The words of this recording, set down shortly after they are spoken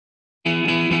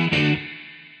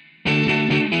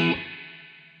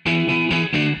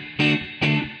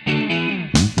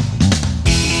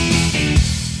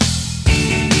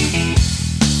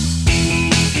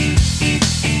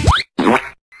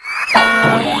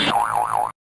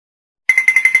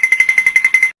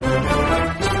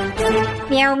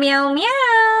Meow, meow,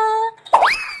 meow.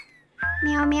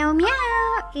 Meow, meow,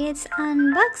 meow. It's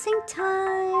unboxing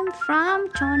time from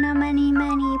Chona Money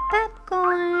Money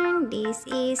Popcorn. This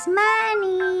is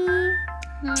Money.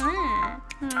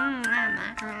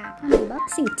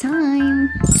 Unboxing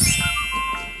time.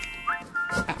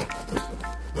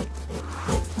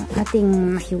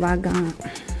 Ating mahiwagang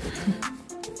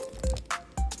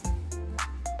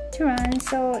Turan.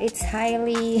 So it's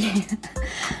highly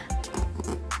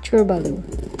turbaloo.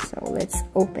 So let's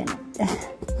open it.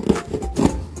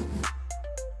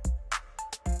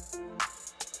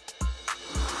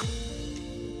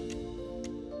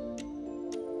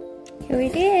 Here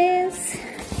it is.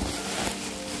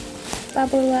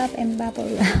 Bubble wrap and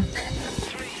bubble wrap.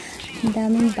 Ang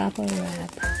daming bubble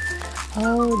wrap.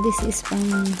 Oh, this is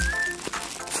from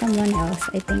someone else,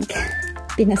 I think.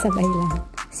 Pinasabay lang.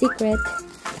 Secret.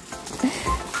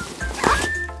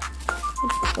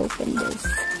 Let's open this.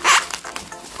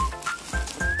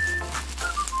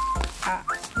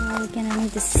 So we're gonna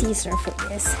need the scissor for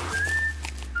this.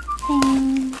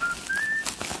 Ding.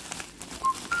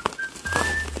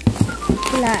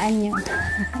 Hulaan nyo.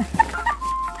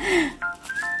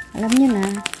 Alam nyo na.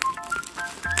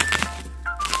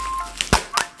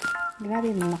 Grabe,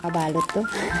 may makabalot to.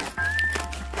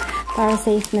 Para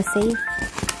safe na safe.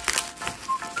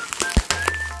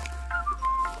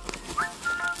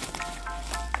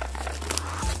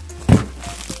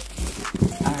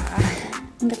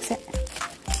 Undaksa.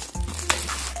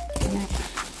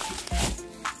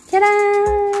 Ta-da!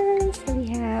 So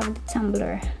we have the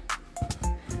tumbler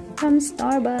from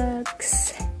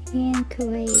Starbucks in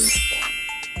Kuwait.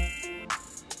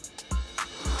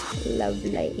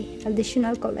 Lovely.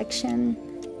 Additional collection.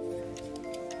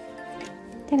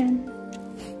 Ta-da! And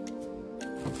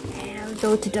I'll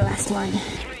go to the last one.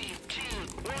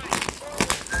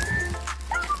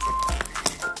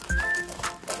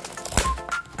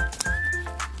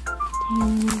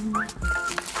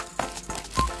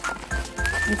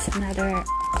 It's another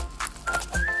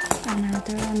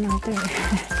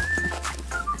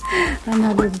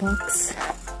another box.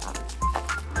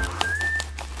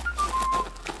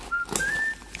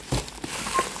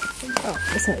 Oh,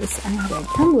 so it's another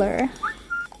tumbler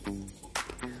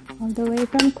all the way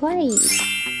from Kuwait.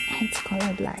 It's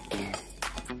color black.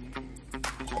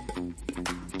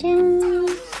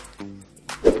 Ding.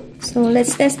 So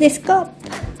let's test this cup.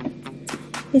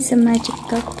 It's a magic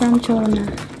cup from Chona.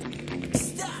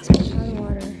 Special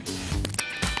water.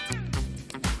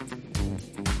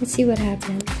 Let's see what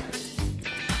happens.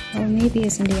 Oh, maybe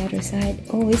it's on the other side.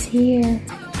 Oh, it's here.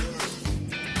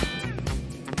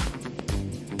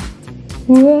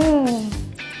 Wow!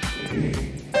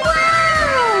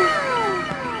 Wow!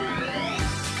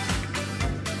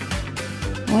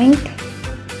 Oink.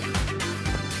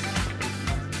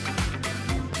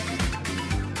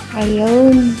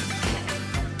 Ayun.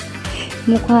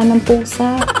 Mukha ng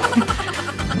pusa.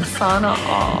 Sana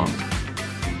all.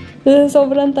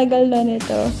 Sobrang tagal na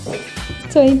nito.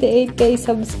 28k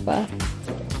subs pa.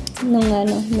 Nung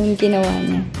ginawa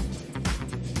niya.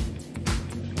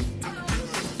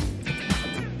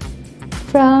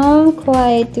 From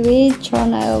Kuwait with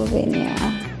Chona Elvinia.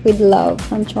 With love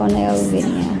from Chona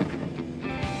Elvinia.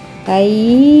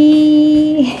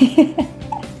 Ay!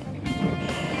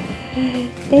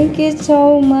 Thank you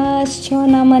so much,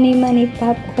 Chona Money Money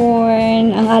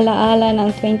Popcorn. Ang alaala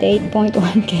ng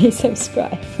 28.1k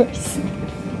subscribers.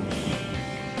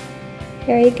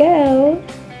 Here you go.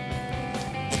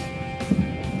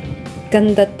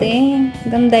 Ganda ting.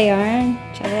 Ganda yarn.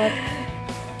 Charot.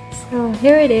 So,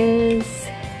 here it is.